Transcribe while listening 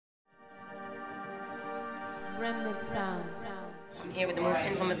Remnant sounds. I'm here with the most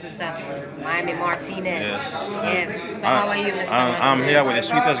infamous Mr. MIME Martinez. Yes. So how are you, Mr. I'm here with the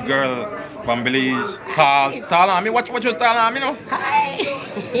sweetest girl from Belize. Tall. I mean, what you tall, you know? Hi.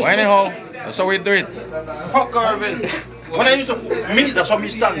 Well, anyhow, that's how we do it. Fuck Irvin. When I used to meet, that's how me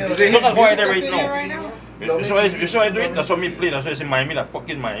stand. That's how I do right now. You saw I do it, that's how me play. That's why it's in Miami, that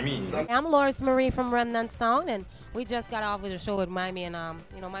fucking Miami. I'm Loris Marie from Remnance Sound, and we just got off with a show with MIME, and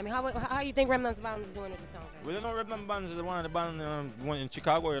MIME, how you think Remnance Band is doing with the song? Well, you know, Remnant Bands is one of the bands one in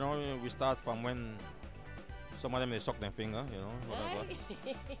Chicago, you know. We start from when some of them they suck their finger, you know,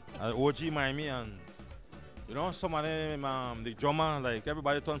 whatever. OG Miami, and you know, some of them the drummer, like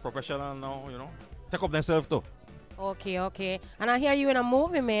everybody turned professional now, you know. Take up themselves too. Okay. And I hear you in a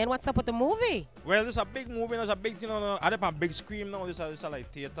movie, man. What's up with the movie? Well, there's a big movie, there's a big thing on a big screen now. This is like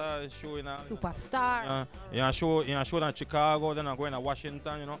theater show in Superstar. show in Chicago, then I'm going to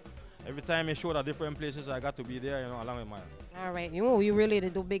Washington, you know. Every time I show at different places, I got to be there, you know, along with my. All right, you really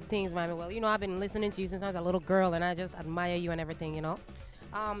do big things, MIME. Well, you know, I've been listening to you since I was a little girl, and I just admire you and everything, you know.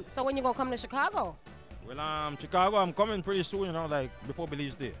 So when you gonna come to Chicago? Well, Chicago, I'm coming pretty soon, you know, like before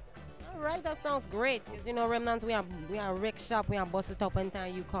Belize Day. All right, that sounds great. Cause you know, Remnants, we are a wreck shop, we are bust it up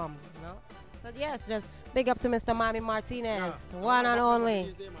anytime you come, you know. So yes, just big up to Mr. MIME Martinez, one and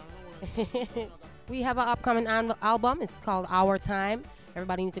only. We have an upcoming album. It's called Our Time.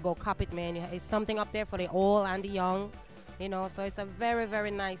 Everybody needs to go cop it, man. It's something up there for the old and the young, you know. So it's a very,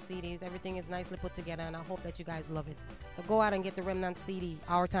 very nice CD. Everything is nicely put together, and I hope that you guys love it. So go out and get the Remnant CD,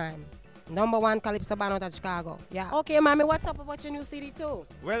 Our Time. #1 Calypso band out of Chicago. Yeah. Okay, MIME, what's up about your new CD too?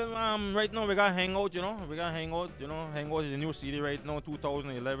 Well, right now we got Hangout, you know. Hangout is a new CD right now,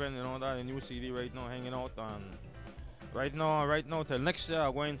 2011, you know, that a new CD right now, hanging out. And right now till next year,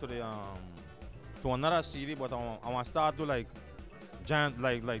 I'm going to the to another CD, but I want to start to like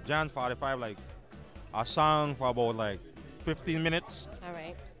Jan 45, like a song for about like 15 minutes. All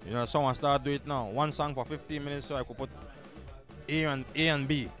right. You know, so I start do it now. One song for 15 minutes, so I could put A and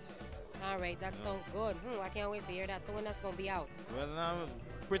B. All right, that sounds good. I can't wait to hear that. So when that's gonna be out? Well,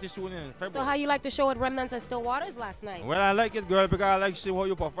 pretty soon in February. So how you like the show at Remnants and Still Waters last night? Well, I like it, girl, because I like to see how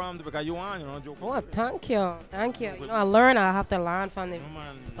you performed, because you want, you know, joke. Oh, thank you. You know, I have to learn from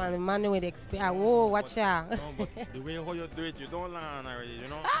the man with experience. Whoa, watch out. No, but the way how you do it, you don't learn already, you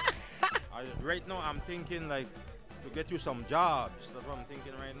know. Right now, I'm thinking like to get you some jobs. That's what I'm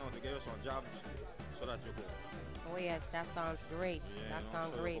thinking right now, to get you some jobs so that you go. Oh yes, that sounds great. Yeah, that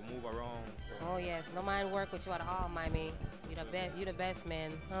sounds so great. You can move around. So. Oh yes, no mind work with you at all, MIME. You the best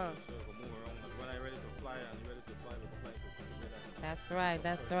man, huh? So you can move around. When I'm ready to fly and you're ready to fly, we can fly together.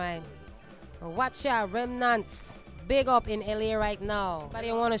 That's right. Well, watch out, Remnants. Big up in LA right now. Anybody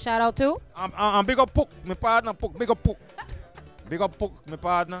you want to shout out to? I'm big up Puck, my partner. Puck, big up Puck. Big up Puck, my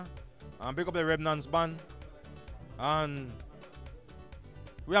partner. And big up the Remnants band. And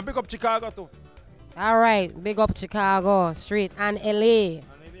we are big up Chicago too. All right, big up Chicago, Street, and LA. And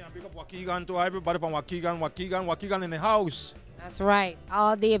big up Waukegan too. Everybody from Waukegan in the house. That's right.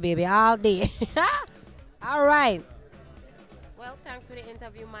 All day, baby, all day. All right. Well, thanks for the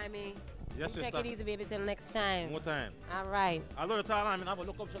interview, MIME. Yes, Take it easy, baby, till next time. More time. All right. I love the time. I mean, I will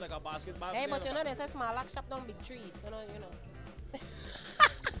look up to like a basketball. Hey, but you know, there's a small lock shop down big trees. You know.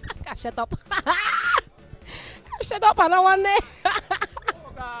 Shut up. Shut up, I don't want that.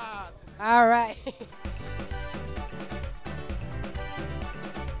 Oh, God. All right.